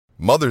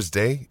Mother's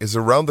Day is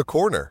around the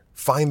corner.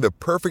 Find the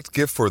perfect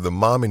gift for the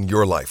mom in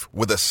your life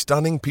with a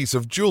stunning piece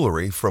of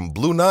jewelry from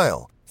Blue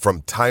Nile.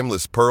 From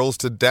timeless pearls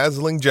to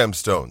dazzling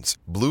gemstones,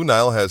 Blue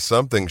Nile has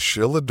something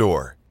she'll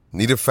adore.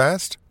 Need it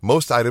fast?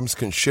 Most items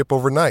can ship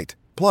overnight.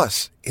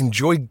 Plus,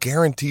 enjoy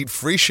guaranteed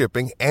free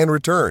shipping and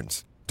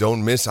returns.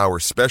 Don't miss our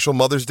special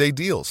Mother's Day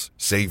deals.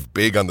 Save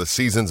big on the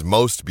season's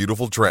most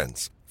beautiful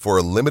trends. For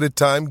a limited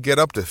time, get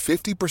up to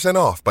 50%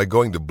 off by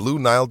going to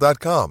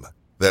BlueNile.com.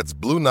 That's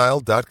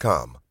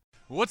BlueNile.com.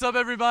 What's up,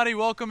 everybody?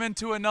 Welcome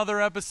into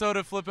another episode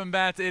of Flippin'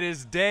 Bats. It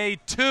is day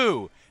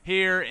 2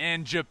 here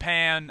in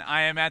Japan.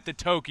 I am at the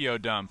Tokyo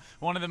Dome,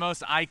 one of the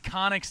most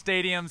iconic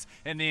stadiums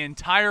in the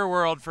entire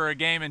world for a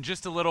game in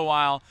just a little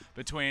while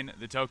between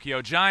the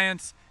Tokyo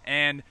Giants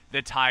and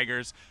the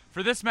Tigers.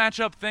 For this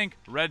matchup, think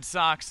Red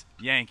Sox,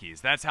 Yankees.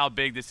 That's how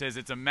big this is.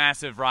 It's a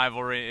massive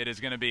rivalry. It is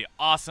going to be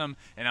awesome,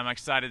 and I'm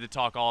excited to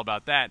talk all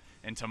about that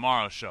in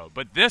tomorrow's show.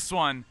 But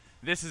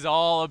this is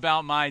all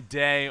about my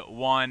day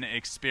 1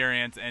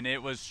 experience, and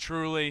it was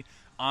truly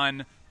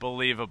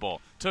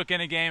unbelievable. Took in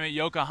a game at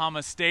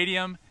Yokohama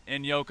Stadium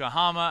in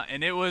Yokohama,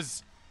 and it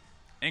was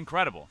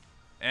incredible.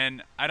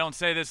 And I don't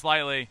say this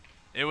lightly.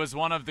 It was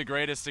one of the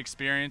greatest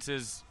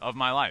experiences of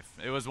my life.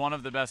 It was one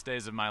of the best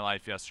days of my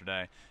life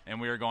yesterday, and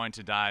we are going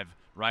to dive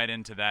right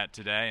into that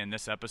today in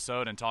this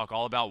episode and talk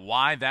all about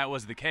why that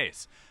was the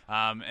case.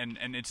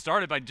 And it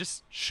started by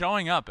just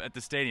showing up at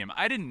the stadium.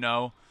 I didn't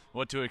know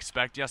what to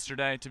expect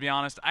yesterday, to be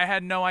honest. I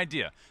had no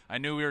idea. I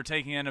knew we were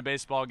taking in a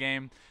baseball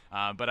game,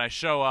 but I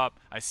show up,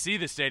 I see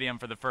the stadium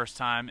for the first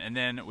time, and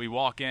then we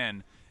walk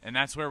in, and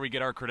that's where we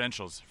get our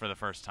credentials for the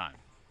first time.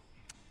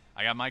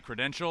 I got my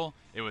credential.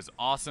 It was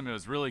awesome. It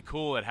was really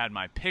cool. It had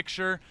my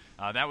picture.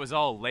 That was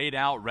all laid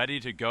out, ready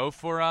to go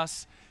for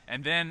us.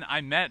 And then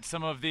I met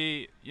some of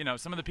the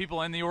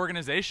people in the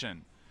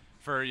organization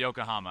for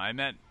Yokohama. I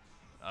met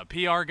a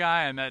PR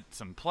guy. I met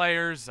some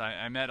players.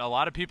 I met a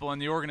lot of people in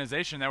the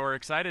organization that were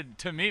excited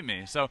to meet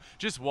me. So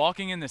just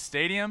walking in the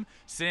stadium,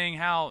 seeing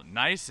how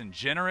nice and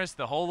generous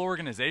the whole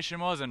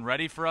organization was and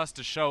ready for us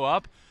to show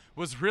up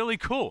was really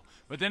cool.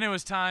 But then it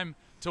was time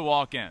to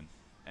walk in.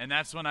 And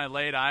that's when I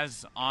laid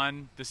eyes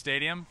on the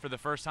stadium for the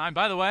first time.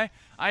 By the way,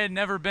 I had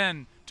never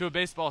been to a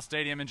baseball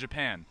stadium in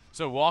Japan.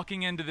 So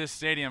walking into this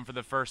stadium for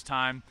the first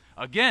time,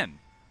 again,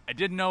 I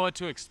didn't know what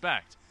to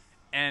expect.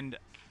 And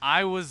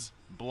I was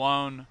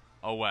blown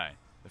away.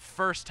 The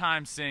first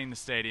time seeing the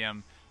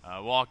stadium,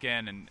 walk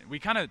in, and we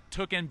kind of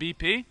took in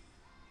BP.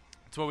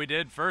 That's what we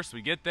did first.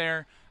 We get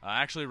there,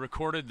 actually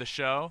recorded the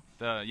show,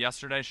 the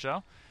yesterday's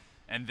show,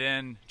 and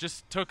then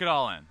just took it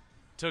all in.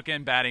 Took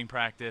in batting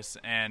practice,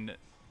 and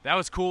that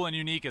was cool and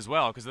unique as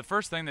well, because the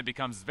first thing that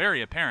becomes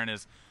very apparent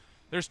is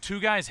there's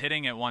 2 guys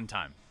hitting at one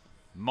time.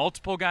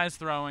 Multiple guys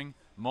throwing,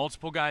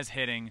 multiple guys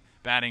hitting,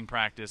 batting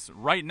practice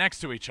right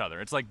next to each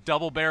other. It's like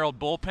double-barreled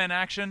bullpen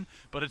action,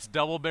 but it's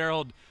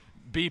double-barreled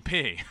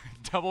BP,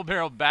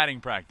 double-barreled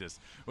batting practice,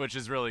 which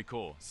is really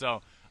cool.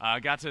 So I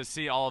got to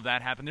see all of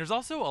that happen. There's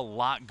also a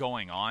lot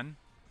going on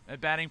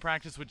at batting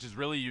practice, which is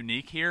really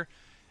unique here.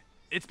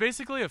 It's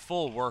basically a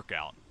full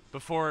workout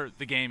before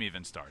the game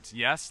even starts.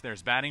 Yes,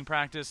 there's batting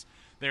practice.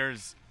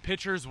 There's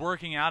pitchers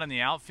working out in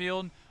the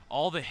outfield.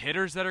 All the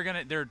hitters that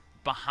are they're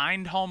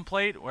behind home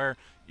plate where,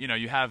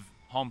 you have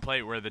home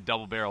plate where the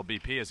double barrel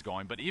BP is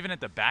going. But even at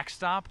the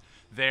backstop,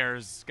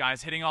 there's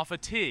guys hitting off a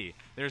tee.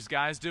 There's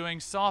guys doing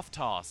soft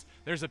toss.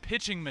 There's a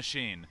pitching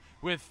machine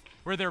where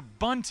they're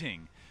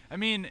bunting. I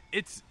mean,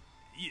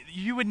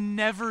 you would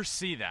never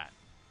see that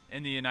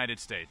in the United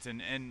States.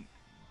 And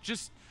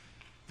just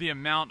the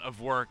amount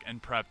of work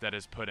and prep that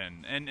is put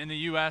in. And in the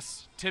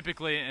U.S.,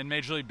 typically in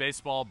Major League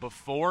Baseball,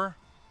 before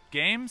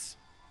games,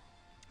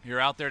 you're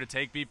out there to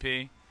take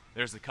BP.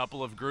 There's a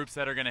couple of groups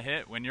that are going to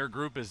hit. When your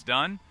group is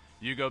done,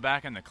 you go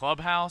back in the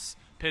clubhouse.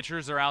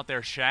 Pitchers are out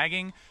there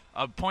shagging.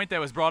 A point that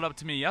was brought up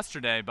to me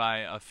yesterday by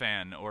a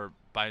fan or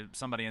by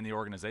somebody in the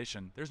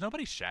organization, there's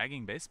nobody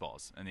shagging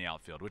baseballs in the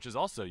outfield, which is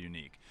also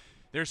unique.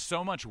 There's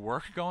so much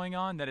work going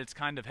on that it's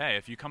kind of, hey,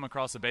 if you come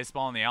across a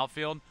baseball in the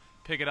outfield,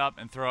 pick it up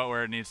and throw it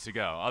where it needs to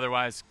go.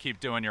 Otherwise, keep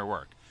doing your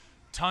work.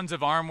 Tons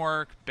of arm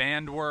work,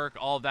 band work,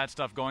 all of that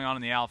stuff going on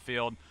in the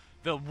outfield.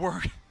 The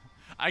work,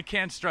 I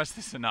can't stress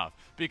this enough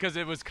because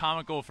it was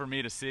comical for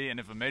me to see. And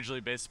if a Major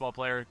League Baseball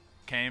player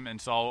came and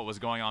saw what was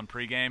going on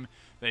pregame,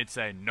 they'd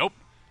say, nope,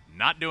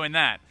 not doing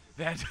that.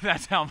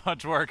 That's how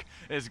much work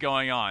is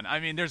going on. I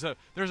mean, there's a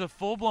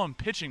full-blown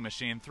pitching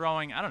machine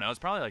throwing, I don't know, it's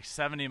probably like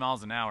 70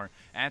 miles an hour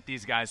at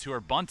these guys who are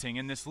bunting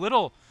in this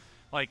little,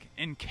 like,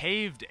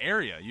 encaved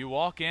area. You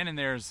walk in and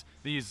there's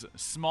these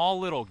small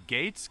little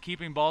gates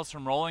keeping balls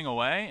from rolling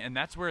away, and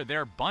that's where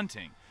they're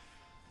bunting.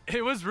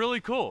 It was really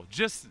cool.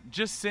 Just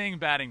seeing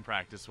batting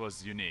practice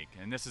was unique,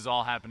 and this is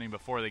all happening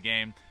before the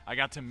game. I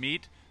got to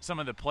meet some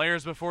of the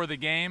players before the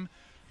game.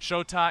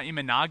 Shota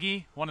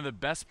Imanagi, one of the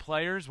best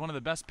players, one of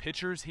the best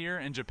pitchers here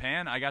in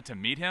Japan. I got to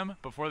meet him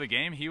before the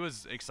game. He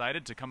was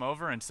excited to come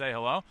over and say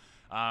hello.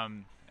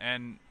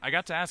 And I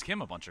got to ask him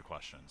a bunch of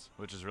questions,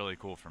 which is really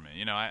cool for me.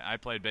 You know, I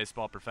played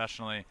baseball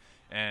professionally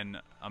in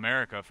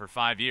America for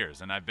 5 years,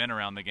 and I've been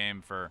around the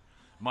game for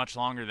much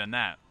longer than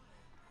that.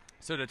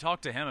 So to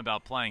talk to him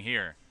about playing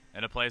here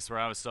at a place where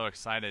I was so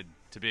excited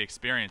to be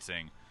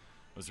experiencing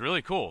was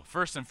really cool.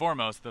 First and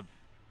foremost,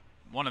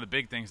 one of the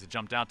big things that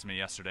jumped out to me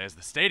yesterday is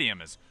the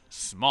stadium is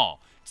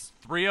small. It's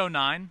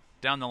 309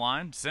 down the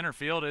line. Center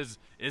field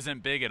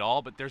isn't big at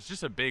all, but there's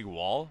just a big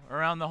wall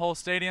around the whole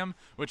stadium,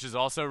 which is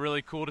also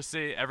really cool to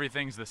see.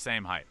 Everything's the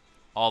same height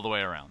all the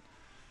way around.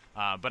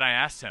 But I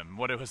asked him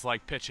what it was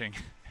like pitching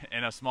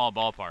in a small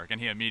ballpark,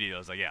 and he immediately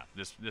was like, yeah,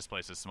 this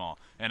place is small.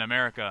 In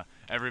America,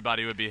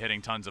 everybody would be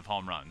hitting tons of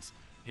home runs.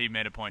 He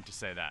made a point to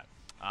say that.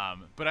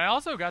 But I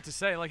also got to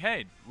say, like,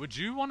 hey, would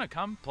you want to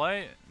come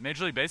play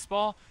Major League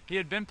Baseball? He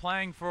had been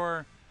playing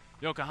for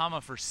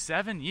Yokohama for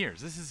 7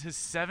 years. This is his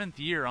 7th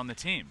year on the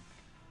team.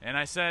 And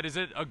I said, is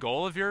it a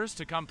goal of yours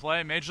to come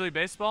play Major League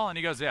Baseball? And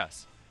he goes,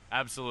 yes,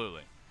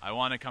 absolutely. I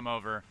want to come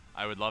over.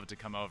 I would love to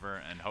come over,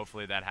 and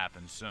hopefully that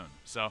happens soon.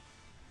 So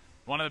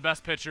one of the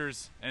best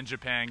pitchers in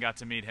Japan, got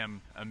to meet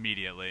him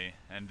immediately.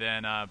 And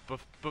then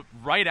but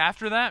right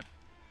after that,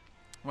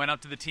 went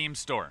up to the team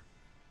store.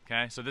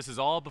 Okay, so this is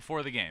all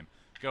before the game.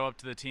 Go up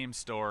to the team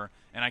store,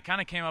 and I kind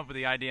of came up with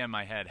the idea in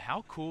my head,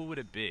 how cool would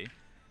it be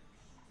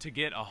to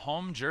get a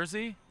home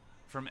jersey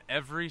from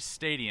every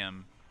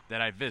stadium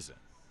that I visit?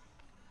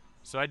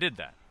 So I did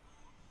that,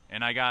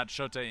 and I got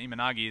Shota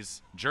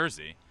Imanagi's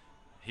jersey.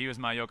 He was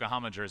my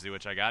Yokohama jersey,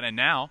 which I got, and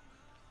now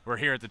we're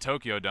here at the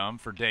Tokyo Dome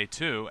for day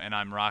 2, and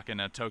I'm rocking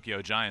a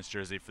Tokyo Giants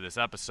jersey for this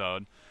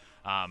episode.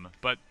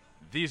 But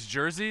these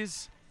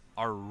jerseys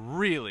are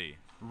really,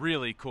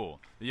 really cool.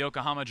 The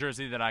Yokohama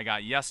jersey that I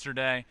got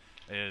yesterday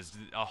is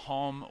a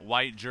home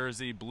white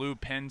jersey, blue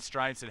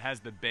pinstripes. It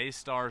has the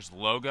BayStars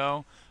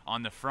logo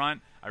on the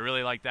front. I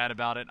really like that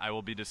about it. I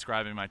will be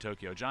describing my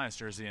Tokyo Giants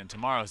jersey in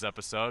tomorrow's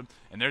episode,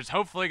 and there's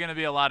hopefully going to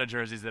be a lot of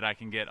jerseys that I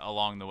can get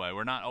along the way.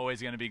 We're not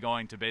always going to be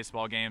going to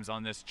baseball games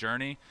on this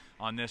journey,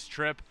 on this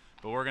trip,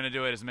 but we're going to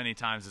do it as many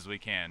times as we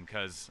can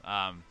because,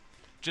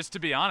 just to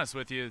be honest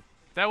with you,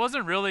 that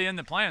wasn't really in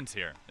the plans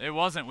here. It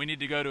wasn't. We need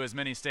to go to as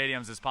many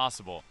stadiums as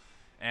possible.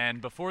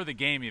 And before the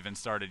game even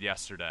started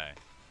yesterday,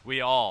 we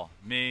all,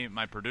 me,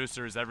 my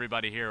producers,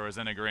 everybody here was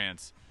in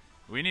agreement.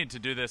 We need to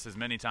do this as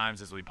many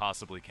times as we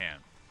possibly can.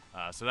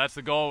 So that's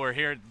the goal. We're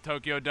here at the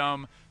Tokyo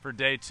Dome for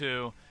day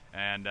 2.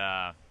 And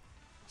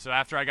so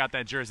after I got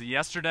that jersey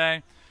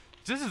yesterday,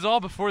 this is all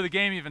before the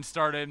game even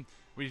started,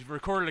 we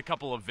recorded a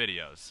couple of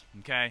videos,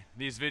 okay?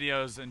 These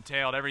videos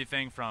entailed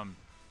everything from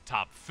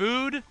top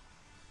food,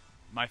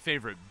 my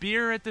favorite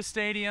beer at the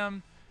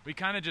stadium. We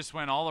kind of just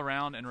went all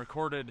around and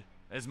recorded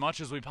as much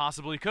as we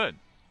possibly could.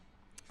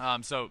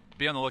 So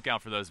be on the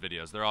lookout for those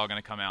videos. They're all going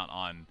to come out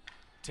on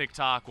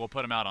TikTok. We'll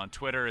put them out on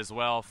Twitter as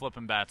well,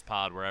 Flippin' Bats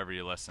Pod, wherever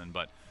you listen.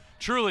 But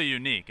truly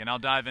unique, and I'll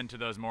dive into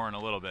those more in a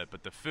little bit.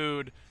 But the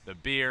food, the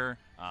beer,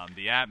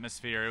 the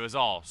atmosphere, it was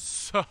all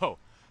so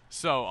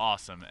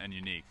awesome and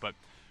unique. But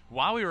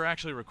while we were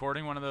actually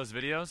recording one of those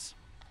videos,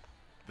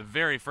 the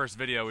very first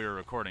video we were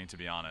recording, to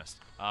be honest,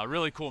 a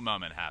really cool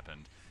moment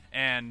happened.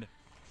 And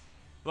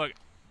look,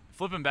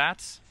 Flippin'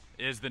 Bats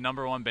is the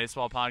 #1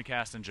 baseball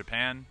podcast in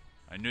Japan.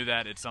 I knew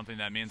that. It's something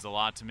that means a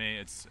lot to me.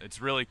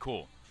 It's really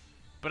cool.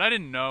 But I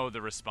didn't know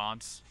the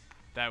response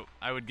that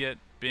I would get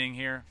being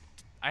here.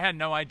 I had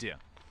no idea.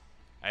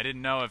 I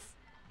didn't know if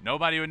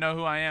nobody would know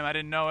who I am. I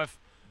didn't know if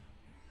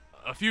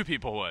a few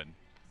people would.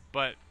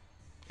 But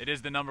it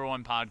is the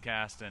 #1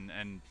 podcast,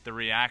 and the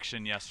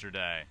reaction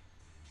yesterday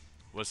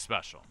was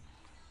special.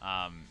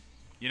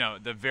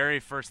 The very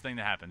first thing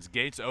that happens,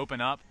 gates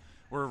open up.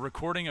 We're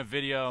recording a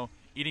video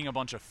eating a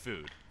bunch of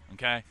food,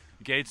 okay?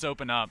 Gates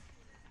open up.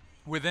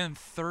 Within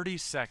 30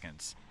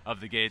 seconds of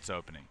the gates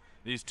opening,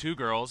 these 2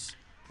 girls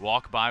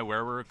walk by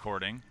where we're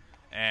recording,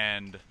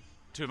 and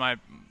two of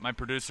my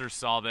producers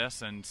saw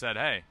this and said,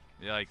 hey,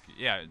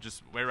 yeah,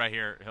 just wait right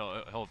here.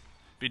 He'll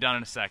be done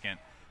in a second.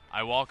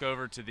 I walk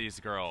over to these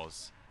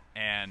girls,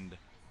 and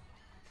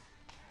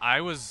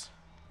I was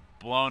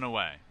blown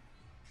away.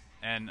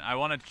 And I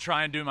want to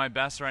try and do my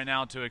best right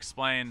now to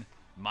explain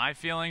my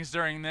feelings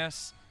during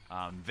this,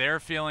 their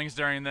feelings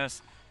during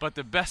this. But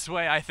the best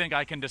way I think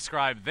I can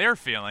describe their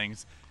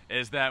feelings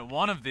is that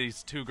one of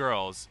these 2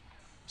 girls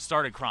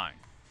started crying.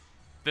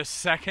 The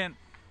second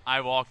I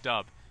walked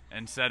up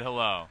and said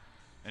hello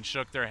and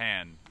shook their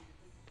hand,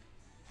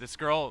 this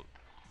girl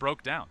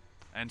broke down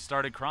and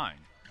started crying.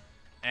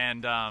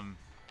 And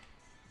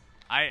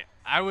I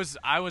was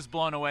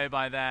blown away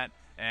by that,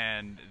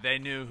 and they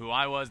knew who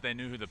I was, they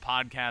knew who the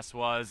podcast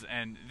was,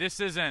 and this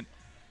isn't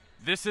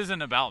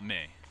about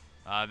me.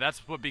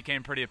 That's what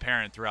became pretty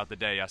apparent throughout the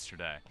day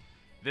yesterday.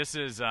 This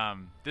is the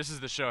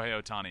Shohei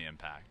Ohtani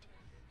impact.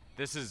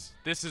 This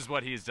is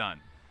what he's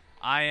done.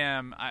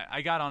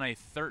 I got on a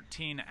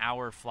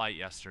 13-hour flight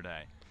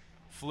yesterday,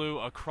 flew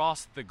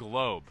across the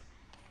globe,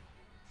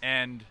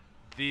 and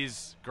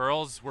these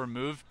girls were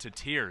moved to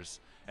tears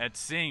at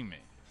seeing me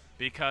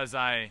because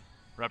I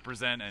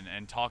represent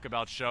and talk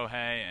about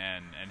Shohei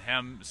and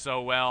him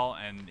so well,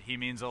 and he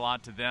means a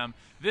lot to them.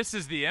 This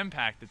is the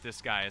impact that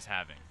this guy is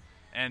having,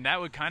 and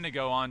that would kind of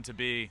go on to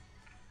be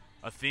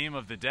a theme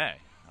of the day.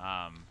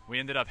 We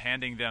ended up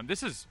handing them,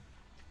 this is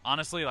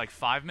honestly, like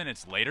 5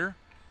 minutes later,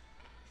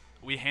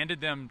 we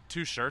handed them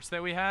 2 shirts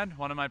that we had.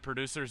 One of my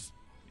producers,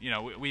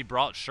 we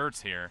brought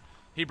shirts here.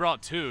 He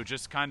brought 2,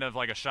 just kind of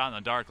like a shot in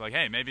the dark, like,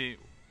 hey, maybe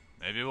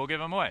we'll give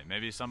them away.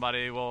 Maybe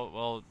somebody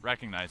will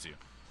recognize you.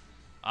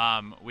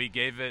 We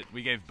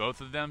gave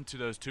both of them to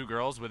those 2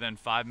 girls within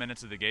 5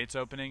 minutes of the gates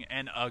opening,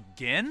 and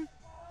again,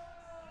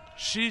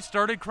 she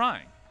started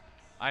crying.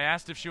 I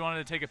asked if she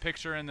wanted to take a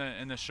picture in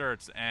the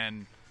shirts,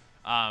 and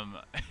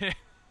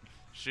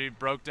she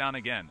broke down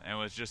again and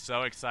was just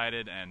so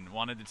excited and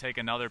wanted to take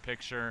another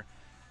picture.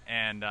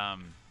 And I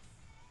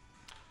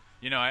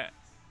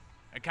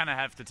kind of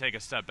have to take a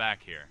step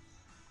back here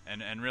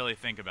and really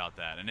think about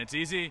that. And it's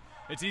easy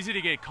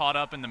to get caught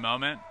up in the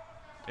moment.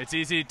 It's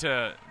easy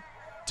to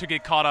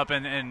get caught up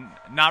in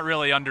not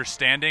really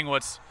understanding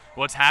what's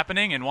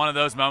happening. And one of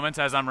those moments,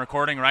 as I'm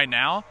recording right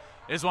now,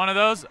 is one of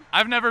those.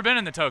 I've never been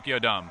in the Tokyo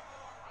Dome.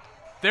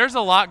 There's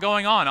a lot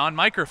going on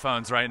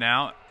microphones right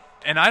now,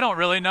 and I don't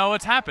really know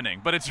what's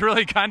happening, but it's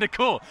really kind of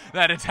cool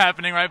that it's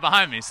happening right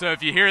behind me. So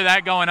if you hear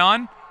that going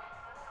on,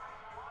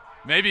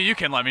 maybe you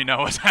can let me know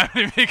what's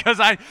happening, because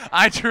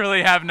I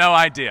truly have no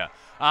idea.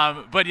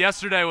 But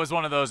yesterday was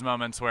one of those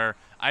moments where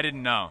I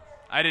didn't know.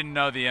 I didn't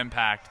know the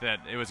impact that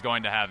it was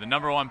going to have. The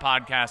 #1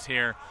 podcast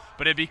here,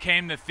 but it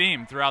became the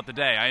theme throughout the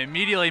day. I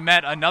immediately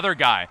met another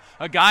guy,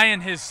 a guy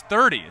in his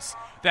 30s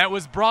that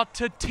was brought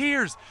to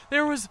tears.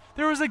 There was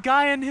a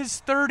guy in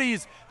his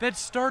 30s that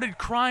started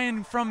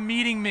crying from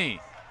meeting me.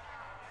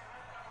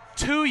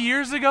 2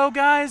 years ago,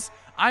 guys,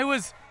 I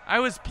was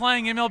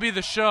playing MLB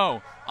The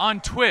Show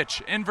on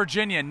Twitch in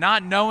Virginia,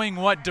 not knowing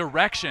what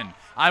direction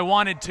I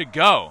wanted to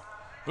go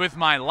with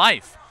my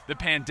life. The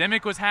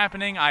pandemic was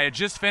happening. I had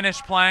just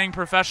finished playing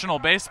professional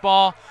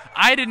baseball.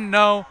 I didn't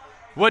know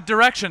what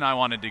direction I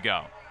wanted to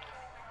go.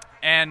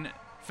 And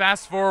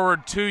fast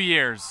forward 2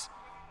 years,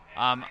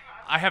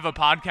 I have a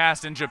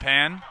podcast in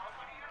Japan.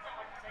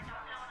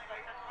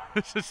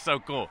 This is so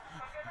cool.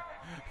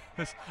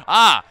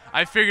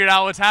 I figured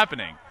out what's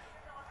happening.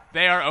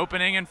 They are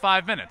opening in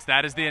 5 minutes.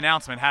 That is the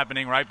announcement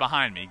happening right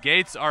behind me.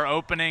 Gates are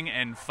opening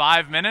in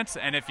 5 minutes,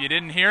 and if you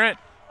didn't hear it,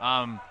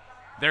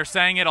 they're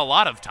saying it a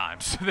lot of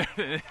times.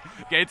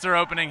 Gates are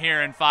opening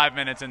here in 5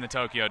 minutes in the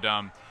Tokyo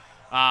Dome.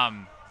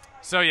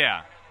 So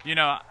yeah,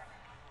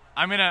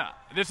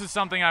 this is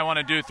something I want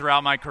to do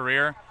throughout my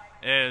career,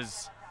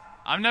 is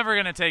I'm never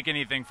going to take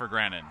anything for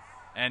granted.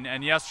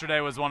 And yesterday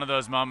was one of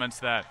those moments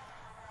that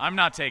I'm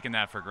not taking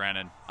that for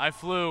granted. I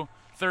flew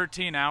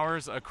 13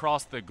 hours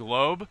across the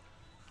globe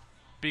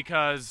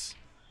because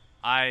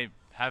I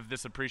have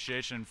this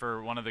appreciation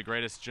for one of the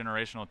greatest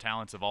generational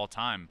talents of all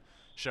time,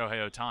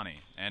 Shohei Ohtani.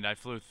 And I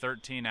flew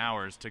 13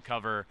 hours to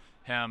cover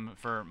him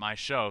for my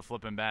show,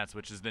 Flippin' Bats,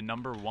 which is the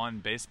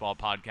 #1 baseball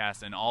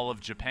podcast in all of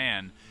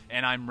Japan.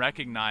 And I'm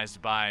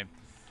recognized by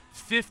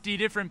 50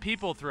 different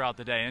people throughout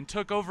the day and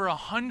took over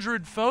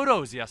 100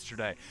 photos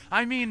yesterday.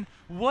 I mean,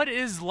 what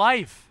is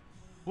life?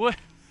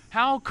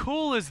 How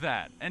cool is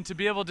that? And to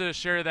be able to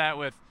share that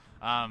with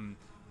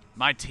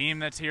my team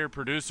that's here,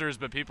 producers,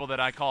 but people that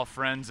I call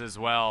friends as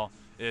well,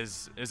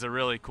 is a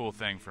really cool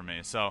thing for me.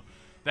 So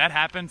that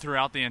happened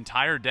throughout the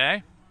entire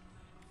day.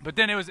 But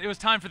then it was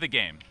time for the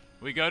game.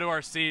 We go to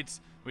our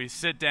seats. We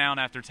sit down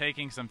after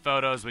taking some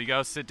photos. We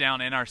go sit down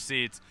in our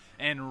seats,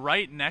 and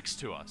right next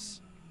to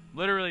us,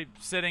 literally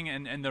sitting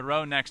in the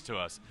row next to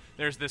us,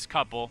 there's this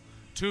couple,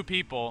 2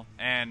 people,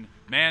 and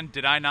man,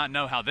 did I not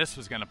know how this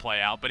was going to play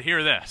out. But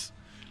hear this.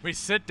 We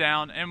sit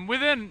down, and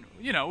within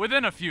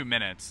a few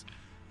minutes,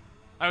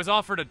 I was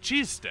offered a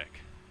cheese stick,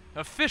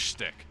 a fish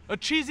stick, a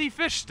cheesy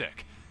fish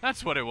stick.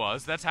 That's what it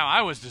was. That's how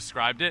I was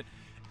described it.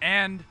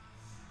 And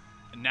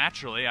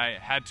naturally, I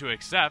had to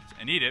accept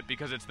and eat it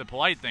because it's the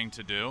polite thing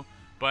to do.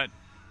 But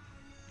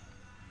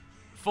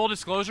full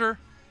disclosure,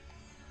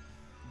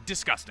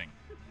 disgusting.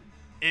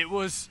 It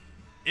was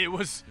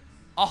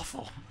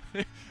awful.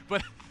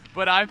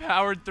 but I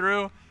powered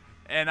through,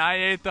 and I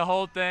ate the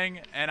whole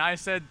thing, and I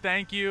said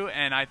thank you,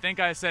 and I think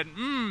I said,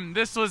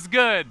 this was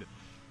good.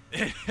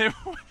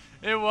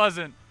 It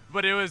wasn't,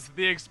 but it was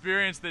the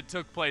experience that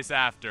took place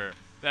after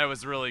that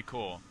was really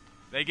cool.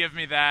 They give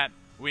me that.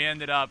 We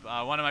ended up,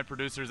 one of my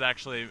producers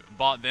actually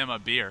bought them a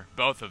beer,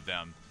 both of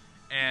them,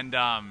 and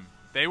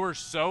they were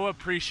so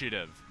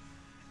appreciative.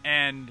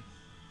 And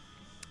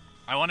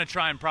I want to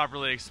try and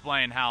properly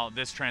explain how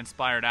this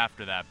transpired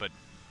after that, but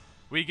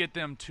we get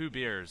them 2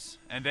 beers,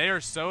 and they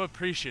are so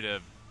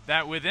appreciative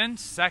that within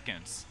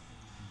seconds,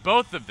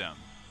 both of them,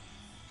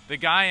 the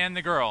guy and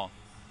the girl,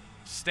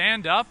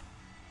 stand up,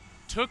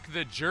 took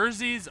the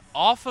jerseys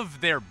off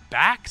of their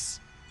backs,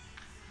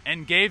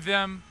 and gave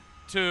them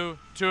to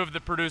 2 of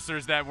the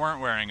producers that weren't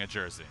wearing a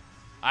jersey.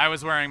 I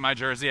was wearing my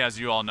jersey, as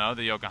you all know,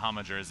 the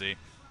Yokohama jersey.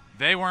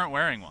 They weren't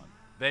wearing one.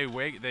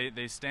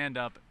 They stand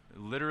up,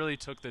 literally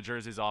took the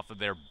jerseys off of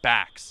their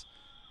backs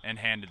and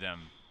handed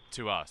them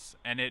to us.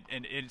 And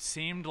it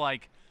seemed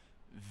like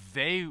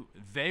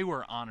they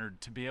were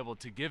honored to be able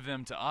to give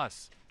them to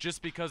us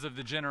just because of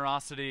the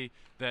generosity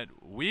that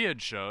we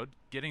had showed,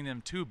 getting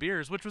them 2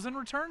 beers, which was in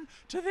return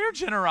to their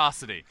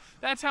generosity.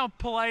 That's how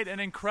polite and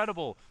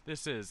incredible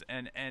this is.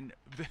 And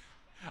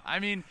I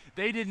mean,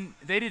 they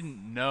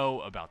didn't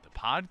know about the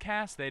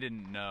podcast. They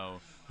didn't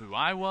know who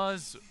I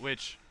was,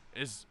 which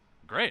is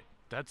great.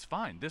 That's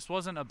fine. This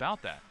wasn't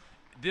about that.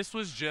 This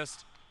was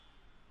just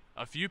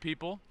a few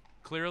people,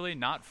 clearly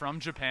not from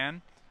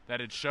Japan, that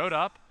had showed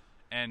up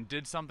and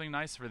did something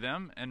nice for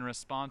them in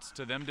response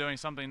to them doing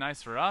something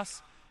nice for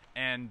us,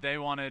 and they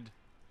wanted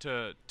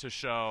to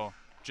show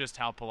just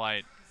how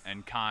polite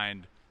and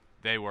kind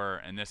they were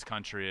and this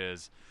country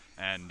is.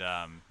 And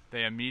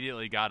they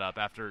immediately got up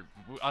after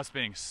us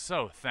being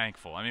so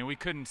thankful. I mean, we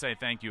couldn't say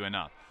thank you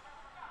enough.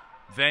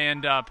 They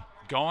end up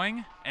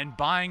going and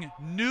buying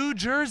new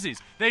jerseys.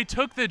 They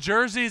took the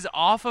jerseys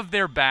off of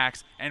their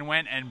backs and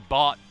went and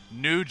bought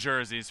new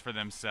jerseys for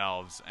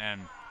themselves.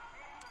 And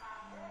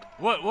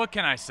what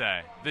can I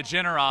say? The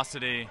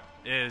generosity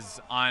is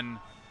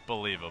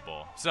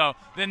unbelievable. So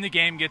then the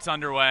game gets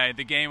underway.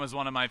 The game was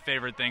one of my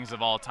favorite things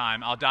of all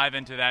time. I'll dive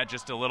into that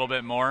just a little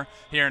bit more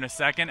here in a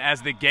second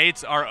as the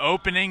gates are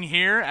opening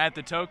here at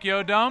the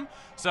Tokyo Dome.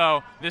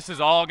 So this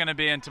is all going to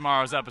be in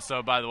tomorrow's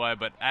episode, by the way,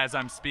 but as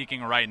I'm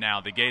speaking right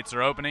now, the gates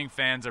are opening,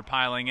 fans are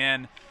piling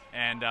in,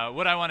 and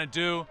what I want to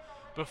do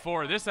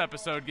before this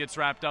episode gets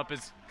wrapped up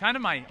is kind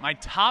of my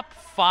top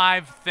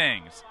 5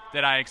 things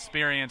that I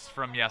experienced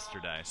from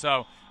yesterday.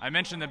 So I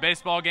mentioned the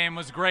baseball game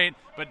was great,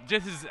 but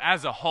this is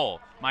as a whole,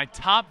 my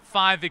top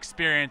 5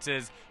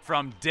 experiences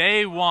from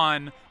day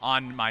 1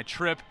 on my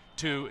trip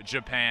to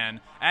Japan.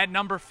 At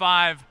number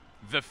 5,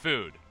 the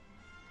food.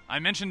 I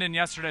mentioned in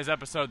yesterday's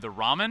episode the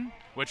ramen,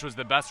 which was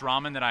the best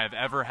ramen that I have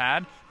ever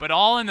had, but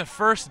all in the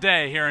first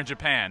day here in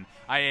Japan.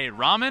 I ate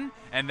ramen,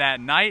 and that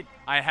night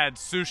I had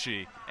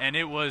sushi, and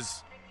it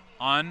was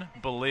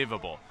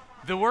unbelievable.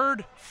 The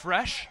word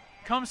fresh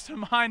comes to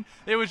mind.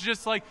 It was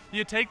just like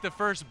you take the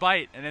first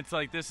bite and it's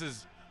like this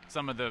is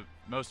some of the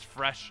most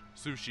fresh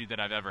sushi that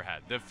I've ever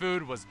had. The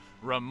food was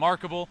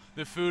remarkable.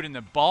 The food in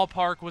the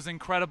ballpark was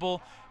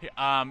incredible.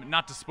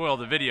 Not to spoil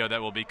the video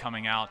that will be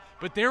coming out,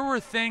 but there were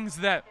things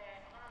that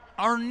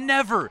are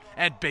never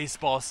at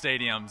baseball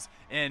stadiums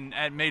and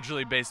at Major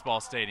League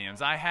Baseball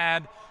stadiums. I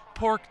had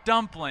pork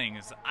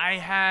dumplings. I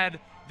had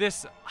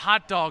this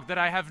hot dog that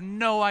I have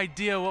no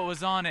idea what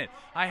was on it.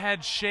 I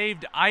had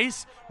shaved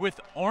ice with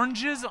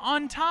oranges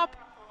on top.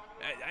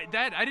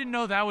 I didn't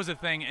know that was a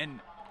thing. And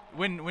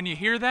when you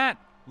hear that,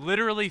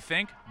 literally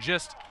think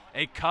just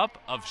a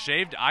cup of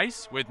shaved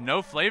ice with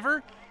no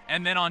flavor,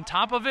 and then on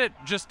top of it,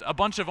 just a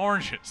bunch of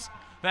oranges.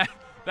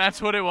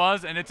 That's what it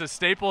was, and it's a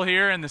staple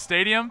here in the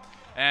stadium.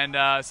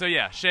 And so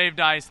yeah, shaved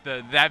ice.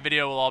 That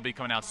video will all be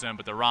coming out soon,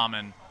 but the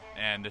ramen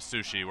and the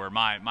sushi were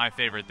my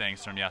favorite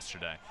things from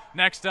yesterday.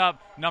 Next up,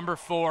 number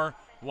 4,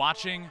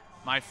 watching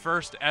my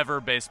first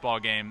ever baseball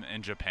game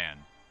in Japan.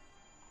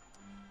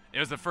 It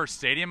was the first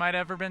stadium I'd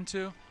ever been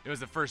to. It was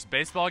the first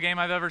baseball game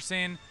I've ever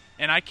seen.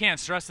 And I can't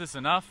stress this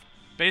enough.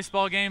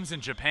 Baseball games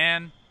in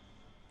Japan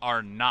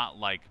are not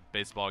like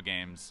baseball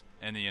games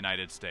in the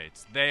United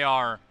States. They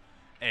are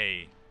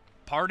a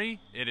party.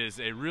 It is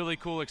a really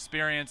cool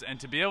experience. And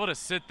to be able to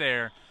sit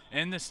there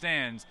in the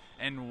stands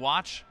and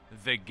watch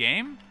the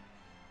game.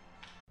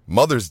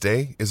 Mother's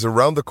Day is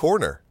around the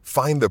corner.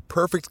 Find the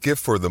perfect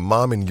gift for the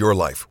mom in your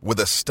life with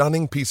a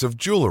stunning piece of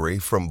jewelry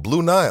from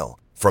Blue Nile.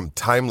 From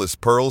timeless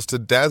pearls to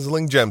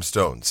dazzling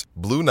gemstones,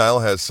 Blue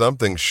Nile has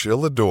something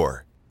she'll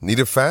adore. Need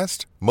it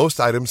fast? Most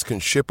items can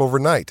ship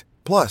overnight.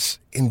 Plus,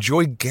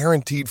 enjoy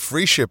guaranteed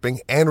free shipping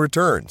and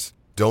returns.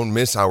 Don't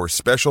miss our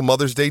special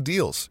Mother's Day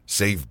deals.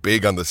 Save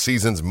big on the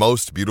season's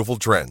most beautiful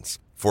trends.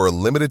 For a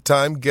limited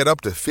time, get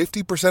up to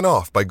 50%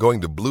 off by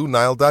going to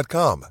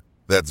BlueNile.com.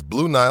 That's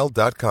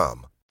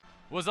BlueNile.com.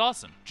 Was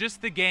awesome.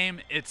 Just the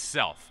game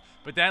itself.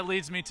 But that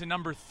leads me to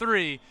number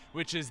 3,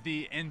 which is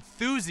the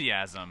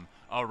enthusiasm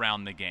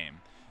around the game.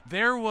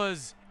 There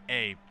was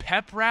a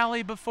pep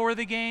rally before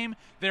the game.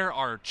 There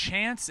are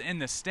chants in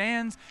the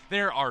stands.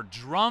 There are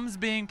drums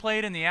being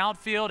played in the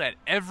outfield at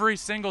every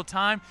single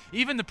time.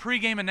 Even the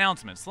pregame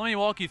announcements. Let me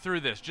walk you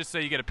through this just so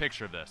you get a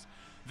picture of this.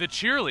 The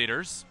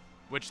cheerleaders,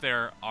 which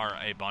there are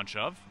a bunch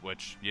of,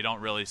 which you don't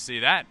really see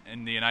that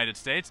in the United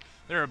States.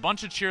 There are a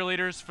bunch of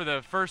cheerleaders for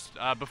the first,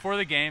 before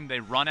the game, they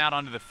run out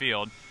onto the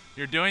field.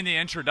 You're doing the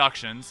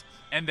introductions,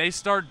 and they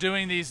start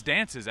doing these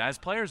dances as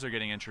players are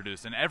getting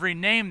introduced, and every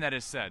name that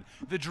is said.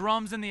 The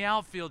drums in the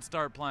outfield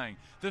start playing.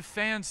 The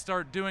fans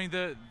start doing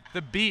the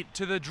beat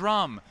to the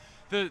drum.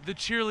 The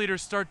cheerleaders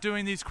start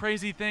doing these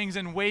crazy things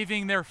and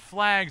waving their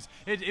flags.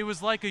 It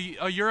was like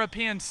a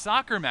European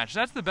soccer match.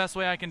 That's the best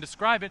way I can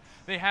describe it.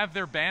 They have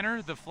their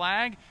banner, the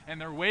flag,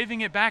 and they're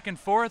waving it back and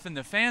forth, and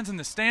the fans in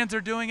the stands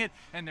are doing it,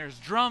 and there's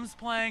drums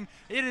playing.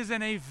 It is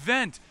an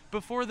event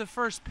before the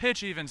first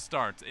pitch even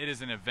starts. It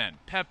is an event.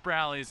 Pep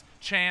rallies,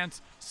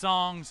 chants,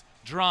 songs,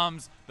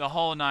 drums, the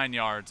whole 9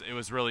 yards. It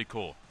was really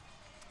cool.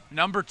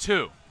 Number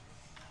 2.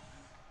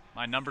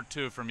 My number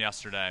 2 from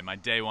yesterday, my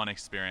day 1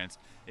 experience,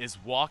 is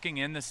walking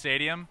in the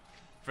stadium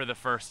for the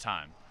first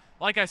time.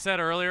 Like I said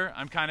earlier,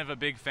 I'm kind of a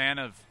big fan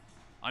of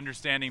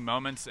understanding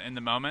moments in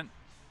the moment,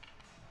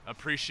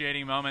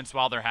 appreciating moments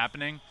while they're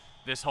happening.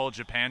 This whole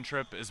Japan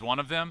trip is one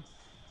of them.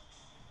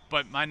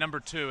 But my number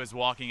 2 is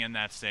walking in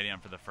that stadium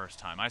for the first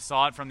time. I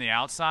saw it from the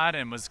outside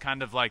and was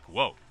kind of like,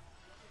 whoa,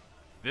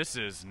 this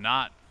is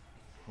not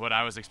what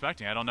I was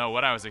expecting. I don't know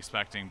what I was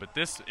expecting, but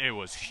it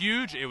was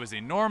huge, it was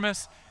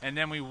enormous, and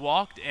then we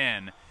walked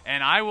in,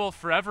 and I will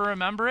forever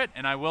remember it,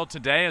 and I will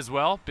today as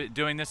well,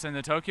 doing this in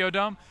the Tokyo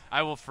Dome.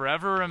 I will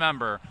forever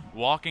remember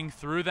walking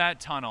through that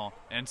tunnel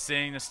and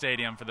seeing the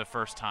stadium for the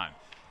first time.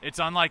 It's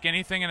unlike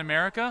anything in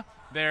America.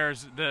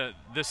 There's the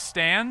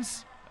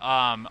stands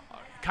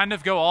kind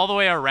of go all the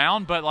way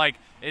around, but like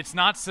it's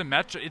not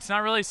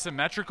really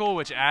symmetrical,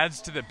 which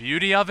adds to the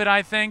beauty of it,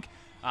 I think.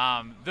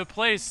 The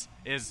place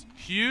is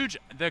huge.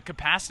 The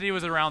capacity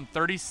was around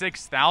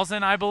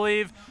 36,000, I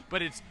believe,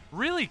 but it's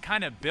really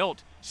kind of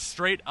built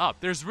straight up.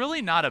 There's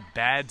really not a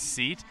bad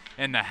seat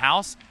in the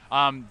house.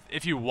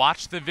 If you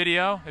watched the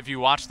video, if you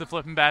watched the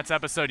Flippin' Bats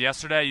episode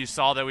yesterday, you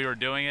saw that we were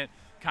doing it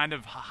kind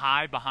of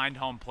high behind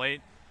home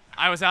plate.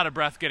 I was out of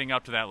breath getting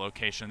up to that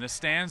location. The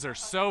stands are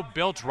so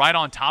built right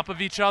on top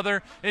of each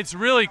other. It's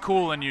really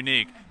cool and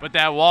unique, but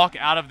that walk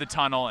out of the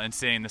tunnel and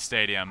seeing the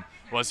stadium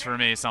was for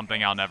me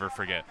something I'll never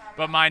forget.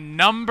 But my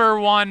number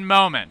 1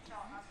 moment,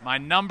 my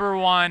number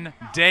 1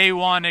 day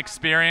 1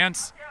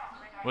 experience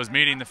was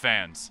meeting the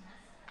fans.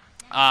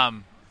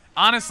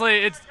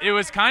 Honestly, it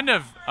was kind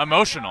of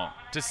emotional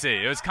to see.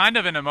 It was kind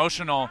of an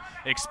emotional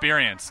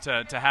experience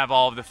to have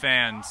all of the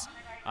fans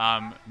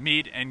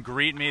meet and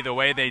greet me the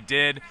way they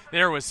did.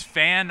 There was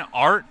fan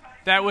art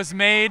that was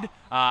made.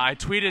 I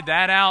tweeted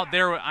that out.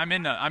 I'm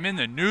in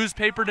the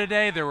newspaper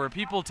today. There were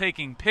people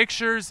taking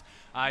pictures.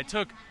 I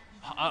took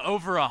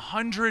over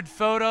 100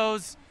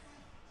 photos.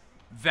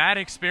 That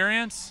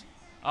experience,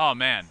 oh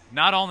man,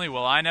 not only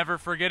will I never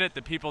forget it,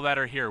 the people that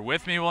are here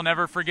with me will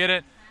never forget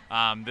it.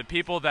 The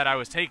people that I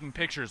was taking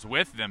pictures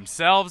with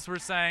themselves were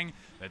saying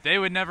that they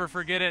would never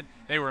forget it.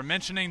 They were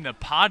mentioning the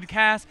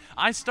podcast.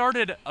 I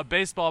started a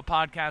baseball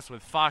podcast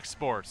with Fox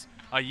Sports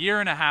a year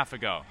and a half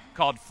ago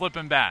called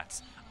Flippin'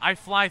 Bats. I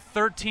fly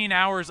 13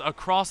 hours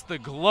across the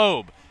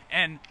globe,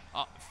 and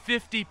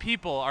 50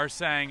 people are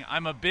saying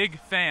I'm a big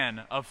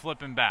fan of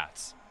Flippin'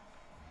 Bats.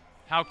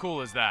 How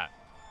cool is that?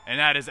 And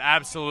that is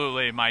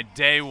absolutely my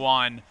day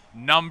 1,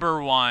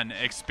 number 1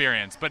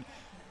 experience. But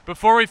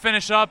before we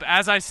finish up,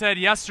 as I said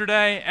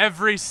yesterday,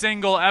 every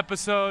single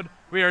episode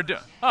we are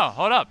oh,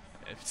 hold up.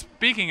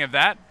 Speaking of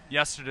that,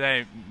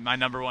 yesterday my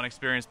number 1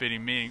 experience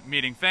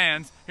meeting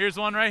fans. Here's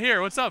one right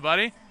here. What's up,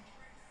 buddy?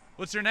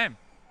 What's your name?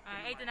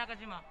 Eita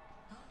Nakajima.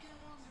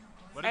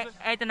 What is it?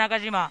 Eita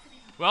Nakajima.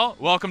 Well,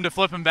 welcome to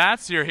Flippin'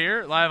 Bats. You're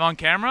here live on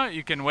camera.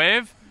 You can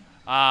wave.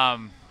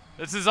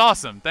 This is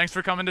awesome. Thanks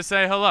for coming to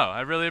say hello.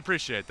 I really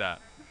appreciate that.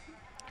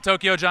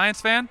 Tokyo Giants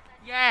fan?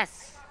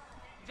 Yes.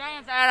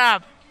 Giants I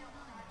love.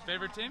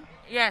 Favorite team?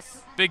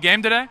 Yes. Big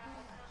game today?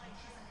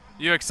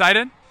 You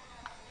excited?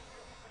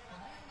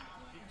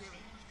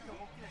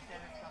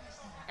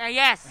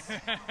 Yes.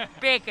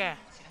 Big.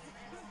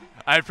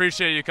 I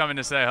appreciate you coming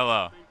to say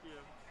hello.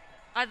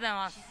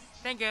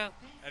 Thank you. Arigatou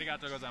gozaimasu. ありが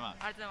とうございま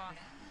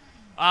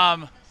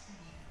す。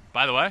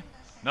 By the way,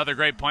 another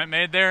great point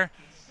made there.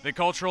 The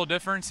cultural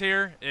difference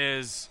here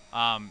is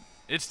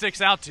it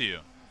sticks out to you,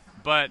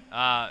 but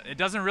it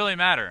doesn't really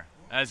matter,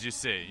 as you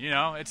see. You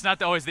know, it's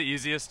not always the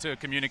easiest to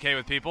communicate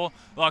with people.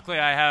 Luckily,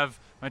 I have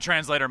my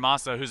translator,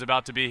 Masa, who's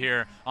about to be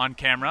here on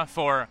camera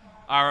for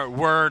our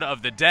word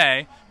of the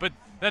day. But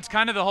that's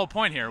kind of the whole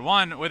point here.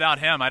 One, without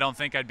him, I don't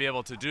think I'd be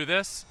able to do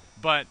this.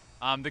 But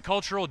the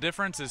cultural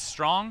difference is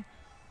strong,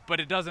 but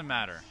it doesn't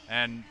matter.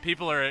 And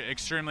people are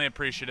extremely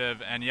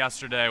appreciative, and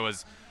yesterday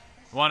was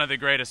one of the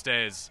greatest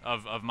days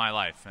of my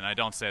life, and I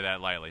don't say that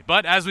lightly.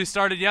 But as we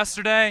started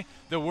yesterday,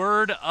 the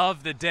word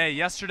of the day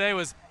yesterday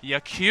was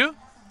yakyu,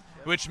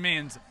 which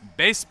means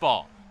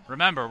baseball.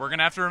 Remember, we're going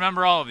to have to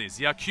remember all of these.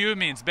 Yakyu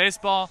means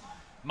baseball.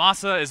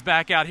 Masa is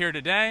back out here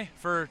today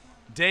for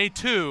day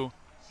 2,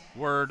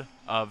 word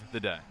of the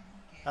day.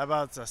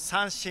 About the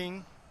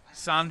sanshin.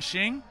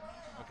 Sanshin?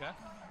 Okay.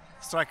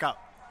 Strikeout.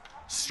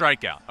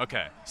 Strikeout.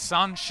 Okay.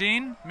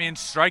 Sanshin means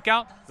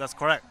strikeout? That's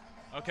correct.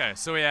 Okay,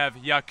 so we have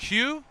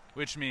yakyu,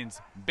 which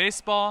means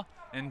baseball,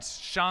 and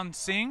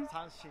shanshin.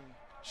 Sanshin.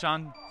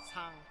 Shan.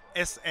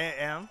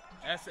 S-A-N.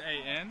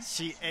 S-A-N.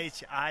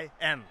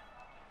 C-H-I-N.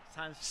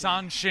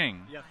 Sanshin.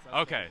 Yes, that's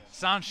Okay,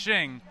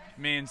 sanshin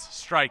means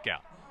strikeout.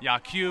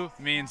 Yakyu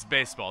means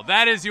baseball.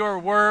 That is your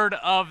word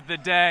of the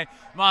day.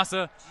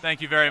 Masa,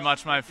 thank you very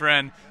much, my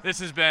friend. This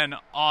has been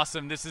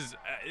awesome. This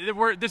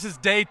is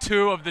day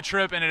 2 of the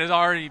trip, and it has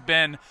already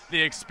been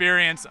the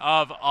experience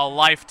of a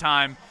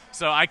lifetime.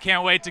 So I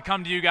can't wait to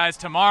come to you guys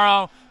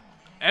tomorrow.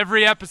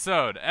 Every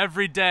episode,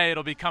 every day,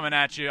 it'll be coming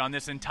at you on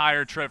this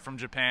entire trip from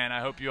Japan.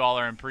 I hope you all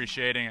are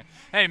appreciating it.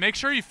 Hey, make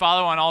sure you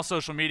follow on all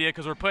social media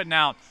because we're putting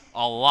out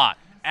a lot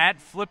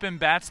at Flippin'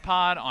 Bats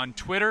Pod on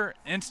Twitter,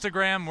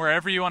 Instagram,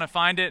 wherever you want to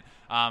find it.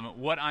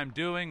 What I'm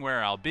doing,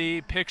 where I'll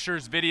be,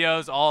 pictures,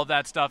 videos, all of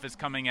that stuff is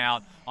coming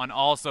out on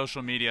all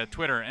social media,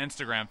 Twitter,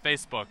 Instagram,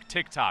 Facebook,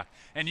 TikTok.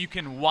 And you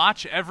can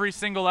watch every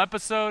single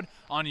episode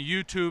on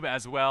YouTube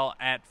as well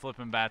at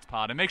Flippin' Bats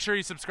Pod. And make sure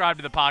you subscribe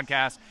to the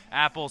podcast,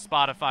 Apple,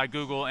 Spotify,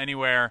 Google,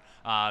 anywhere.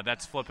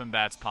 That's Flippin'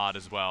 Bats Pod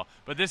as well.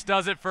 But this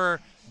does it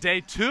for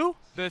day 2.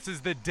 This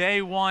is the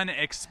day 1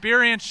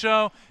 experience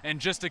show. In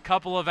just a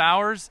couple of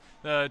hours,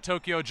 the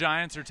Tokyo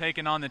Giants are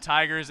taking on the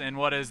Tigers in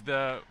what is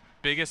the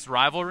biggest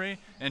rivalry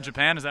in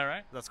Japan. Is that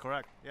right? That's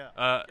correct.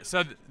 Yeah.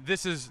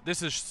 This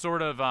is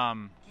sort of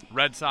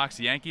Red Sox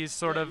Yankees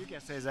sort of. You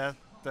can say that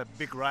the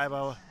big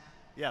rival.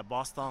 Yeah,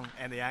 Boston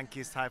and the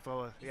Yankees type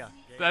of game.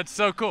 That's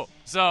so cool.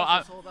 So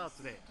Also sold out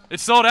today.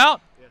 it's sold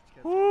out. Yes,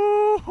 you can-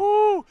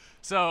 Woo-hoo!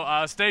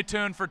 So stay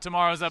tuned for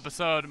tomorrow's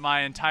episode.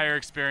 My entire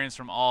experience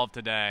from all of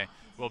today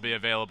will be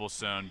available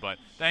soon. But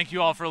thank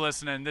you all for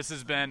listening. This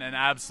has been an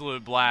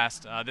absolute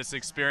blast. This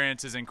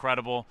experience is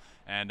incredible,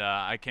 and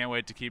I can't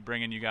wait to keep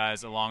bringing you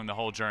guys along the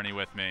whole journey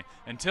with me.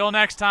 Until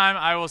next time,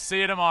 I will see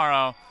you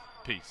tomorrow.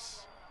 Peace.